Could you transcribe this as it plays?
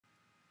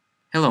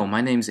Hello,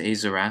 my name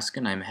is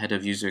Raskin. I'm head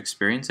of user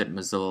experience at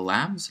Mozilla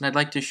Labs, and I'd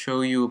like to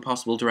show you a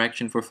possible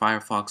direction for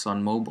Firefox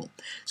on mobile.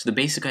 So the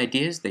basic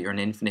idea is that you're in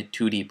an infinite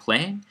 2D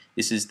plane.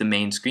 This is the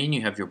main screen.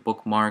 You have your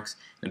bookmarks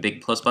and a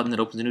big plus button that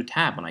opens a new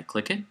tab. When I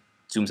click it,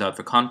 zooms out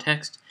for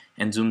context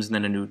and zooms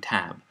in a new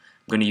tab.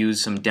 I'm going to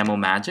use some demo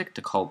magic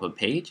to call up a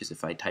page, as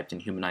if I typed in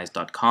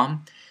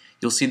humanize.com.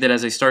 You'll see that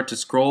as I start to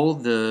scroll,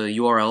 the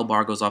URL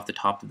bar goes off the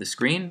top of the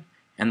screen,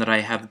 and that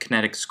I have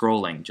kinetic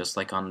scrolling, just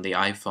like on the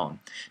iPhone.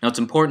 Now it's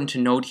important to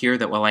note here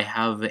that while I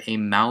have a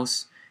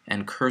mouse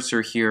and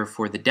cursor here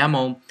for the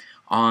demo,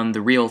 on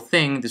the real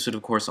thing, this would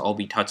of course all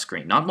be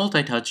touchscreen. Not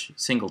multi-touch,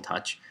 single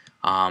touch.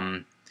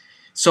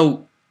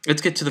 So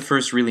let's get to the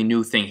first really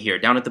new thing here.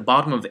 Down at the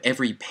bottom of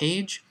every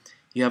page,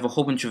 you have a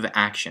whole bunch of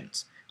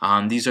actions.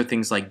 These are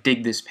things like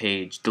dig this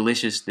page,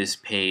 delicious this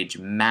page,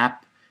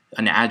 map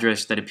an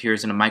address that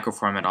appears in a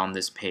microformat on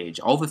this page.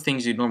 All the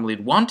things you'd normally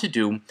want to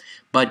do,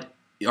 but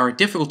are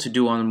difficult to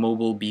do on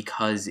mobile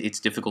because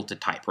it's difficult to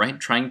type, right?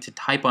 Trying to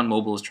type on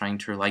mobile is trying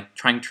to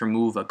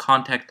remove a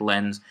contact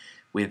lens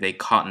with a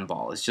cotton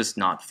ball. It's just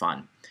not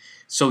fun.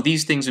 So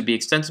these things would be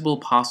extensible,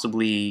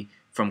 possibly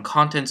from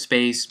content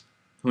space.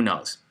 Who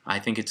knows? I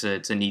think it's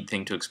a neat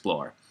thing to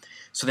explore.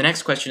 So the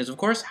next question is, of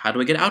course, how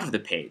do I get out of the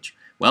page?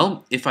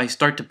 Well, if I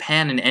start to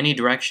pan in any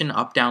direction,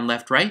 up, down,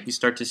 left, right, you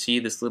start to see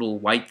this little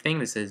white thing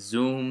that says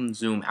zoom,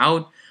 zoom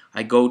out.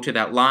 I go to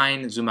that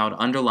line, zoom out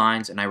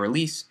underlines, and I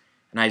release,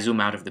 and I zoom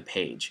out of the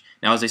page.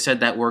 Now, as I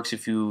said, that works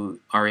if you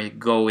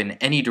go in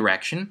any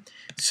direction.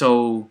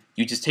 So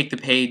you just take the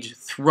page,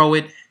 throw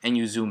it, and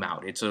you zoom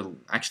out.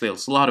 Actually,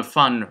 it's a lot of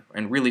fun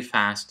and really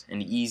fast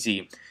and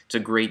easy. It's a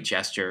great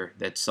gesture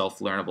that's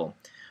self-learnable.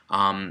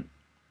 So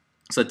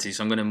let's see,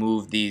 so I'm going to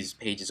move these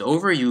pages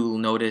over. You'll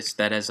notice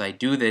that as I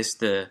do this,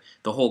 the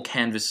whole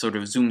canvas sort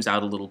of zooms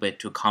out a little bit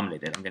to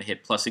accommodate it. I'm going to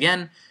hit plus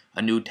again.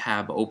 A new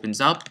tab opens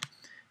up.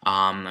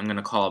 I'm going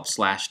to call up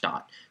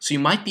 /dot. So you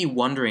might be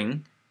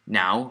wondering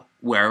now,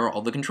 where are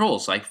all the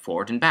controls, like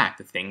forward and back,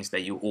 the things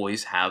that you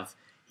always have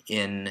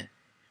in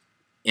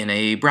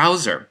a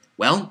browser?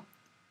 Well,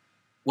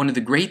 one of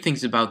the great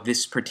things about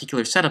this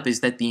particular setup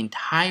is that the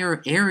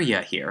entire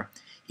area here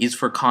is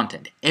for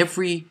content.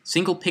 Every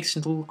single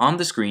pixel on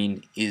the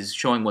screen is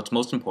showing what's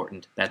most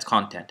important. That's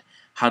content.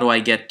 How do I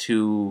get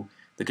to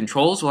the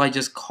controls? Well, I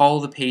just call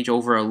the page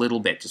over a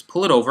little bit. Just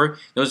pull it over.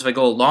 Notice if I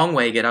go a long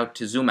way, get out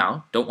to zoom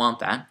out. Don't want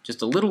that.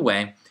 Just a little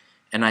way,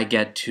 and I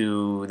get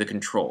to the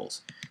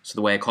controls. So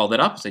the way I call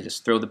that up is I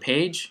just throw the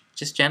page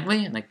just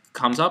gently, and it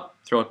comes up,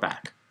 throw it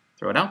back.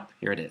 Throw it up,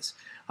 here it is.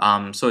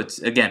 So it's,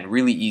 again,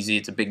 really easy.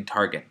 It's a big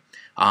target.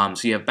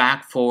 So you have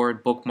back,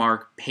 forward,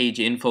 bookmark, page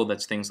info.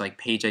 That's things like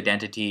page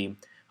identity.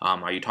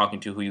 Are you talking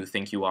to who you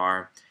think you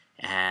are?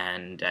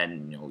 And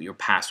you know, your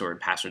password,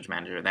 passwords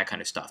manager, that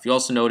kind of stuff. You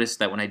also notice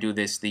that when I do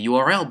this, the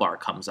URL bar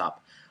comes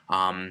up.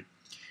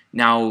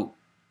 Now,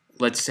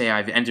 let's say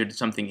I've entered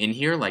something in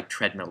here like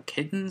treadmill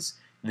kittens.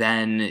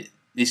 Then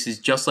this is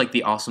just like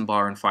the awesome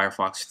bar in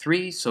Firefox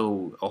 3,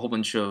 so a whole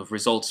bunch of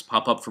results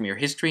pop up from your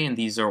history, and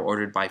these are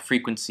ordered by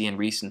frequency and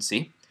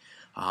recency.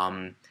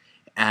 One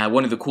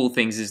of the cool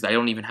things is that I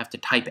don't even have to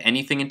type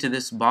anything into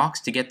this box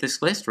to get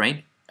this list,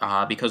 right?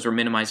 Because we're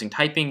minimizing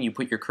typing, you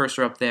put your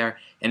cursor up there,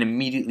 and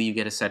immediately you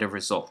get a set of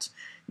results.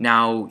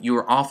 Now,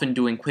 you're often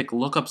doing quick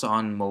lookups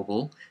on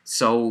mobile,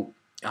 so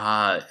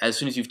as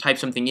soon as you've typed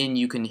something in,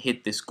 you can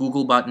hit this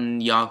Google button,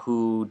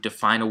 Yahoo,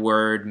 define a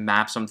word,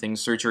 map something,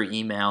 search your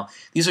email.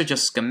 These are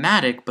just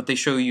schematic, but they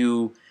show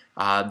you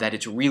that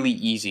it's really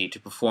easy to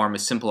perform a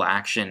simple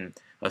action,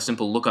 a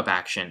simple lookup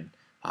action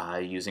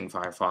using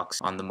Firefox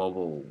on the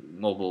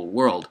mobile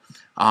world.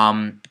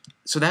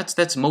 So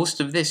that's most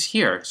of this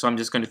here. So I'm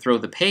just going to throw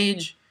the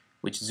page,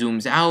 which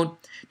zooms out.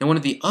 Now, one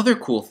of the other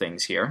cool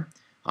things here,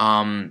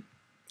 I'm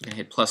going to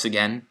hit plus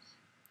again,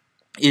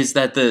 is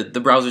that the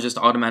browser just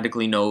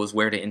automatically knows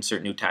where to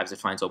insert new tabs. It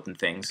finds open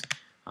things.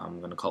 I'm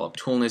going to call up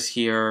Toolness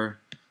here.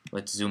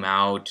 Let's zoom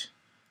out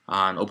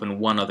and open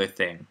one other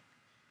thing.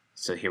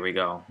 So here we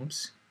go.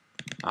 Oops.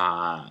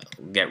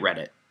 Get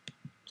Reddit.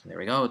 So there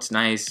we go. It's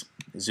nice.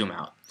 Zoom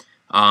out.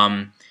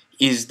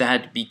 Is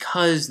that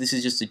because this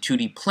is just a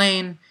 2D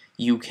plane,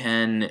 you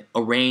can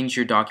arrange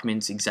your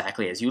documents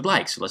exactly as you'd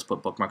like. So let's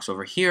put bookmarks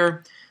over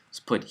here. Let's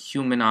put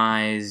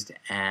humanized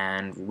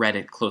and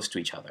Reddit close to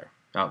each other.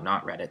 Oh,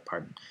 not Reddit,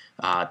 pardon.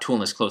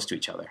 Toolness close to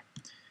each other.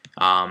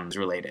 Is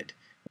related.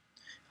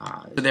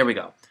 So there we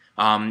go.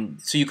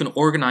 So you can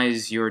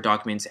organize your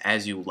documents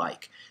as you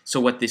like.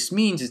 So what this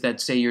means is that,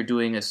 say you're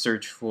doing a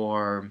search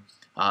for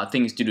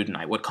things to do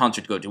tonight, what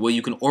concert to go to. Well,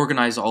 you can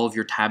organize all of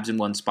your tabs in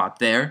one spot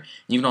there.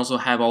 You can also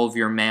have all of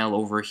your mail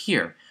over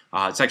here.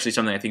 It's actually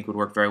something I think would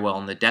work very well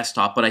on the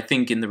desktop, but I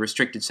think in the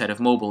restricted set of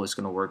mobile it's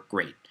going to work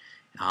great.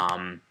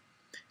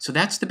 So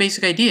that's the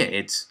basic idea.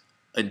 It's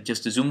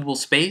just a zoomable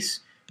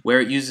space where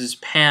it uses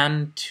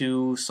pan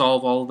to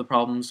solve all of the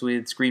problems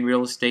with screen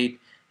real estate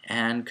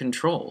and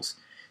controls.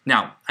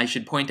 Now, I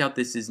should point out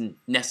this isn't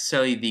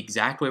necessarily the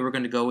exact way we're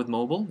going to go with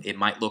mobile. It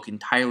might look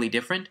entirely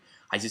different.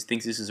 I just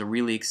think this is a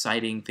really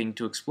exciting thing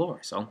to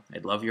explore, so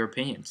I'd love your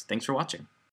opinions. Thanks for watching.